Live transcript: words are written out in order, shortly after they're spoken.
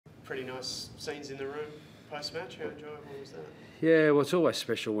pretty nice scenes in the room post-match. How enjoyable was that? Yeah, well, it's always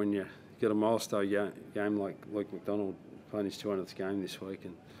special when you get a milestone game like McDonald playing his 200th game this week,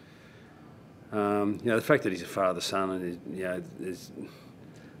 and the fact that he's a father-son, and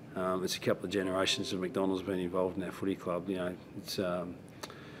it's a couple of generations of McDonald's been involved in our footy club.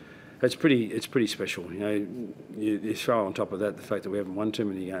 It's pretty special. You throw on top of that the fact that we haven't won too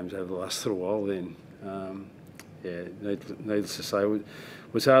many games over the last little while. Then, needless to say, it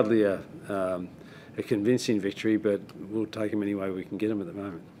was hardly a convincing victory, but we'll take them any way we can get them at the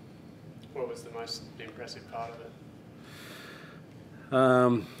moment. What was the most impressive part of it?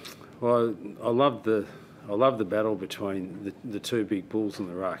 Well, I love the battle between the two big bulls in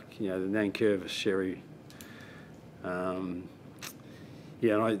the ruck. The Nanker versus Sherry. Nank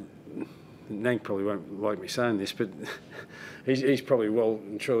probably won't like me saying this, but he's probably well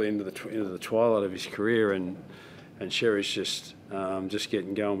and truly into the twilight of his career, and Sherry's just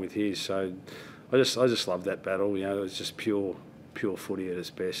getting going with his. So I just love that battle. It was just pure footy at its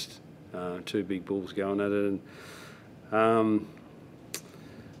best. Two big bulls going at it, and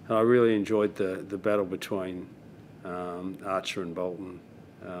I really enjoyed the battle between Archer and Bolton.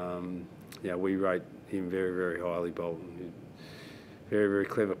 We rate him very, very highly. Bolton, very, very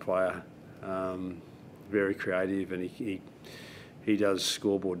clever player, very creative, and he does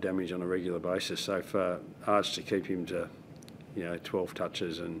scoreboard damage on a regular basis. So for Arch to keep him to 12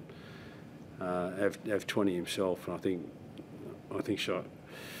 touches and have 20 himself, and I think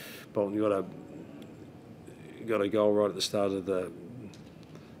Bolton got a goal right at the start of the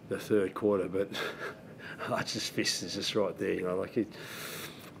third quarter, but Archer's fist is just right there. I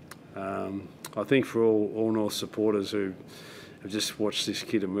think for all North supporters who have just watched this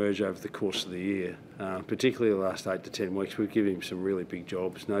kid emerge over the course of the year, particularly the last 8 to 10 weeks, we've given him some really big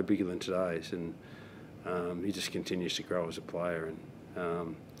jobs, no bigger than today's, and he just continues to grow as a player.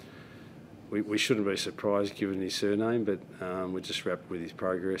 And we shouldn't be surprised given his surname, but we're just wrapped with his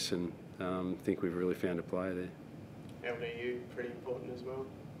progress, and think we've really found a player there. LDU pretty important as well.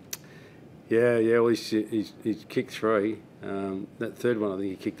 Yeah. Well, he's kicked 3. That third one, I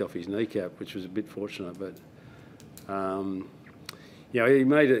think he kicked off his kneecap, which was a bit fortunate. But he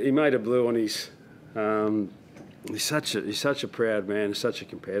made a blue on his. He's such a proud man, such a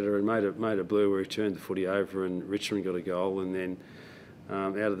competitor, and made a blue where he turned the footy over, and Richmond got a goal, and then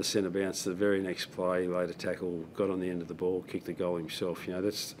out of the centre bounce, the very next play, he laid a tackle, got on the end of the ball, kicked the goal himself.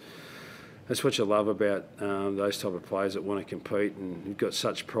 That's what you love about those type of players that want to compete, and you've got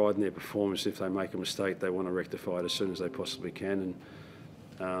such pride in their performance. If they make a mistake, they want to rectify it as soon as they possibly can.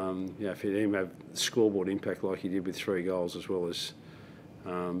 And for him to have scoreboard impact like he did with 3 goals, as well as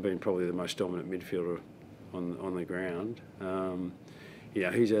being probably the most dominant midfielder on the ground,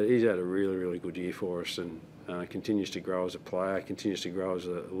 he's had a really, really good year for us, and continues to grow as a player, continues to grow as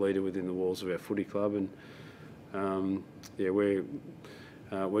a leader within the walls of our footy club, and we're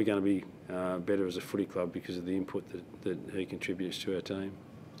going to be better as a footy club because of the input that he contributes to our team.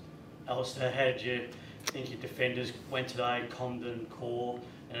 Alastair, how did you think your defenders went today? Comden, Core,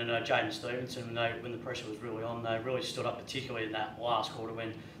 and Jaden Stevenson, when the pressure was really on, they really stood up, particularly in that last quarter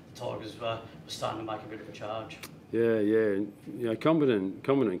when the Tigers were starting to make a bit of a charge. Yeah.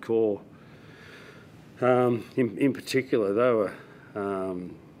 Comden and Core, in particular, they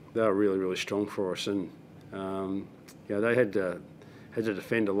were really, really strong for us, and they had to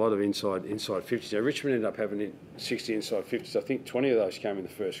defend a lot of inside 50s. Richmond ended up having 60 inside 50s. I think 20 of those came in the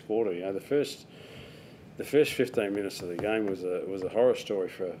first quarter. The first 15 minutes of the game was a horror story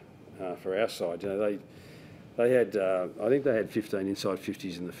for our side. They had I think they had 15 inside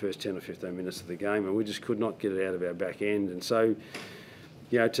 50s in the first 10 or 15 minutes of the game, and we just could not get it out of our back end. And so,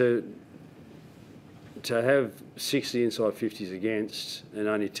 to have 60 inside 50s against and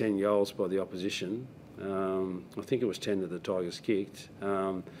only 10 goals by the opposition, I think it was 10 that the Tigers kicked,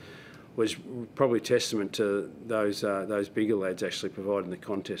 was probably testament to those bigger lads actually providing the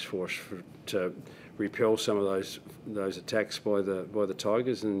contest for us to repel some of those attacks by the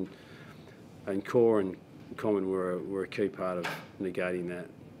Tigers, and Core and Common were a key part of negating that.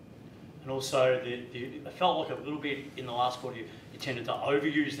 And also, it felt like a little bit in the last quarter you tended to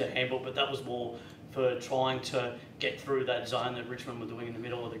overuse the handball, but that was more for trying to get through that zone that Richmond were doing in the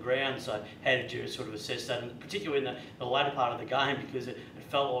middle of the ground. So how did you sort of assess that, and particularly in the latter part of the game, because it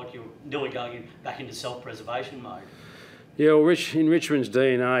felt like you were nearly going back into self-preservation mode? Yeah, well, in Richmond's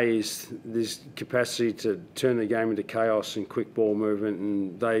DNA is this capacity to turn the game into chaos and quick ball movement,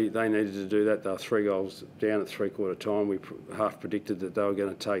 and they needed to do that. They were 3 goals down at 3/4 time. We half predicted that they were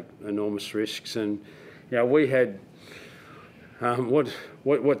going to take enormous risks, and we had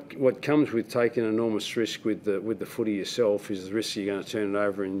what comes with taking enormous risk with the footy yourself is the risk you're going to turn it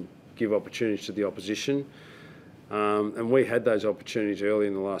over give opportunities to the opposition. And we had those opportunities early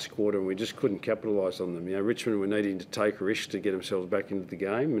in the last quarter, and we just couldn't capitalise on them. Richmond were needing to take a risk to get themselves back into the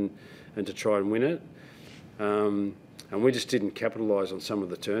game and to try and win it. And we just didn't capitalise on some of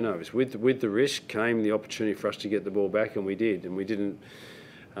the turnovers. With the risk came the opportunity for us to get the ball back, and we did. And we didn't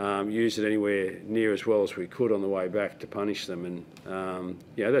use it anywhere near as well as we could on the way back to punish them. And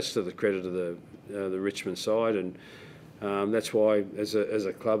that's to the credit of the Richmond side. And that's why, as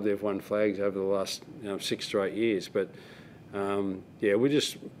a club, they've won flags over the last 6 to 8 years. But we're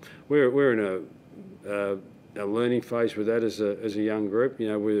in a learning phase with that as a young group.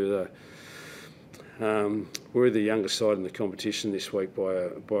 We're the youngest side in the competition this week by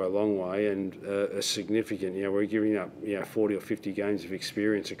a long way, and a significant. We're giving up 40 or 50 games of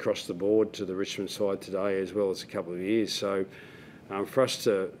experience across the board to the Richmond side today, as well as a couple of years. So for us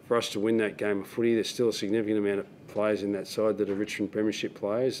to win that game of footy, there's still a significant amount of players in that side that are Richmond Premiership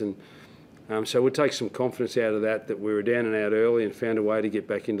players, and so we'll take some confidence out of that we were down and out early and found a way to get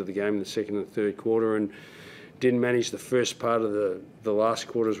back into the game in the second and third quarter, and didn't manage the first part of the last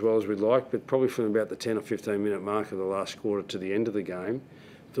quarter as well as we'd like, but probably from about the 10 or 15 minute mark of the last quarter to the end of the game,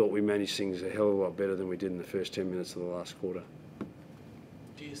 thought we managed things a hell of a lot better than we did in the first 10 minutes of the last quarter.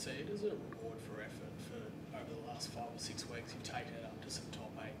 Do you see it as a reward for effort for over the last 5 or 6 weeks you've taken it up to some top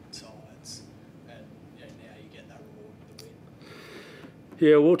 8 sides, and now you get that reward with the win?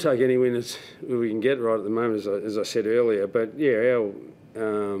 Yeah, we'll take any win as we can get right at the moment, as I said earlier, but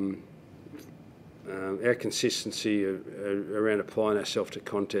our consistency around applying ourselves to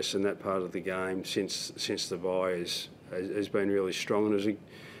contests in that part of the game since the bye has been really strong, and it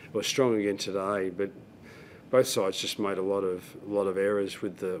was strong again today. But both sides just made a lot of errors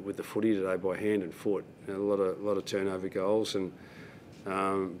with the footy today by hand and foot, and a lot of turnover goals, and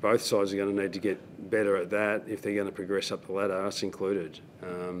both sides are going to need to get better at that if they're going to progress up the ladder, us included.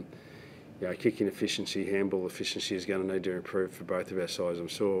 Kicking efficiency, handball efficiency is going to need to improve for both of our sides. I'm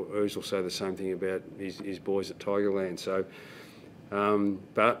sure Roos will say the same thing about his boys at Tigerland. So,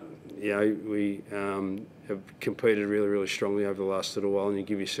 we have competed really, really strongly over the last little while, and you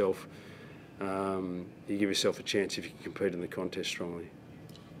give yourself a chance if you can compete in the contest strongly.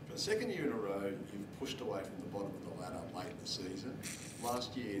 For the second year in a row, you've pushed away from the bottom of the ladder late in the season.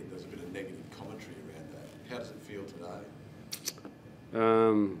 Last year, there was a bit of negative commentary around that. How does it feel today?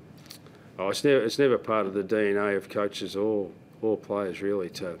 It's never part of the DNA of coaches or players really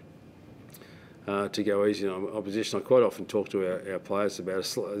to go easy on opposition. I quite often talk to our players about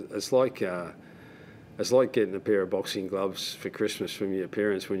it. It's like getting a pair of boxing gloves for Christmas from your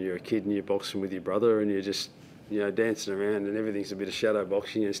parents when you're a kid and you're boxing with your brother and you're just dancing around and everything's a bit of shadow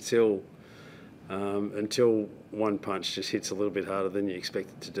boxing until one punch just hits a little bit harder than you expect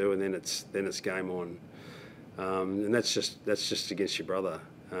it to do, and then it's game on. And that's just against your brother.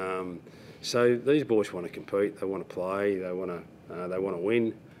 So these boys want to compete, they want to play, they want to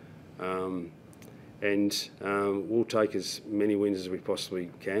win, and we'll take as many wins as we possibly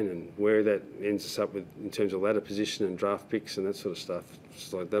can. And where that ends us up with in terms of ladder position and draft picks and that sort of stuff,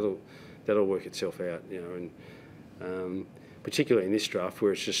 it's like that'll work itself out, And particularly in this draft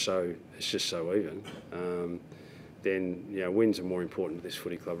where it's just so even, then wins are more important to this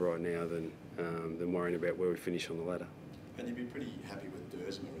footy club right now than worrying about where we finish on the ladder. And you'd be pretty happy with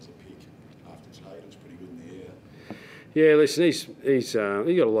Dersma as a pick after today. It looks pretty good in the air. Yeah, listen, he's got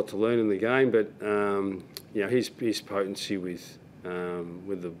a lot to learn in the game, but his potency with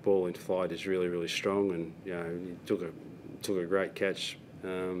the ball in flight is really, really strong, and he took a great catch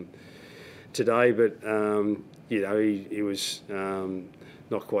today, but he was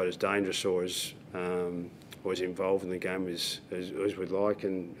not quite as dangerous or as involved in the game as we'd like,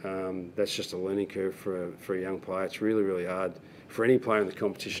 and that's just a learning curve for a young player. It's really, really hard for any player in the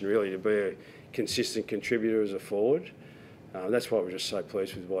competition really to be a consistent contributor as a forward. That's why we're just so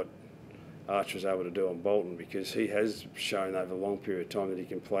pleased with what Archer was able to do on Bolton, because he has shown over a long period of time that he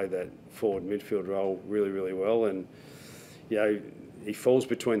can play that forward midfield role really, really well. And he falls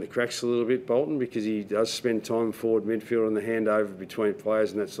between the cracks a little bit, Bolton, because he does spend time forward midfield, and the handover between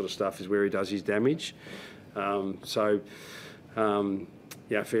players and that sort of stuff is where he does his damage. For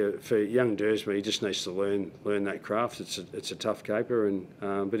young Dersma, he just needs to learn that craft. It's a tough caper,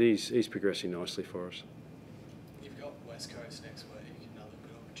 but he's progressing nicely for us. You've got West Coast next week, another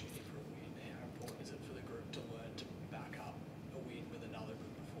good opportunity for a win. How important is it for the group to learn to back up a win with another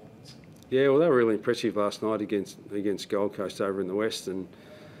good performance? Yeah, well, they were really impressive last night against Gold Coast over in the West, and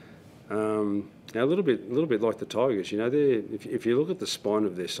a little bit like the Tigers. If you look at the spine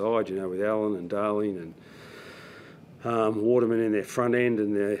of their side, with Allen and Darling and Waterman in their front end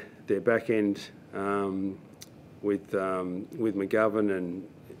and their back end, with McGovern and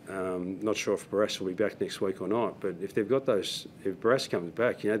not sure if Barras will be back next week or not, but if they've got those, if Barras comes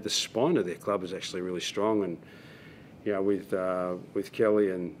back, the spine of their club is actually really strong, and with Kelly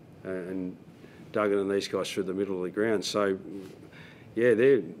and Duggan and these guys through the middle of the ground. So yeah,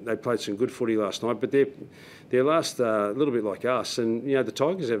 they played some good footy last night, but their last a little bit like us, and the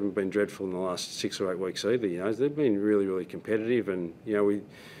Tigers haven't been dreadful in the last 6 or 8 weeks either. They've been really, really competitive, and we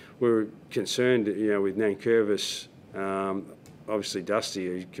were concerned with Nankervis. Obviously Dusty,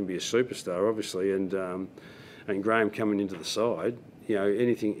 who can be a superstar, obviously, and Graham coming into the side.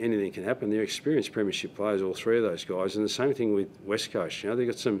 Anything can happen. They're experienced premiership players, all three of those guys, and the same thing with West Coast. They've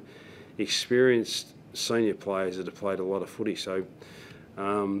got some experienced senior players that have played a lot of footy. So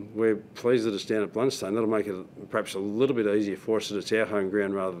we're pleased that it's down at Blundstone. That'll make it perhaps a little bit easier for us that it's our home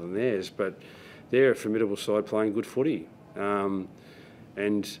ground rather than theirs. But they're a formidable side playing good footy, and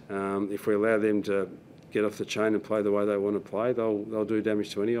if we allow them to get off the chain and play the way they want to play, they'll do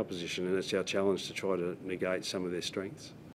damage to any opposition, and it's our challenge to try to negate some of their strengths.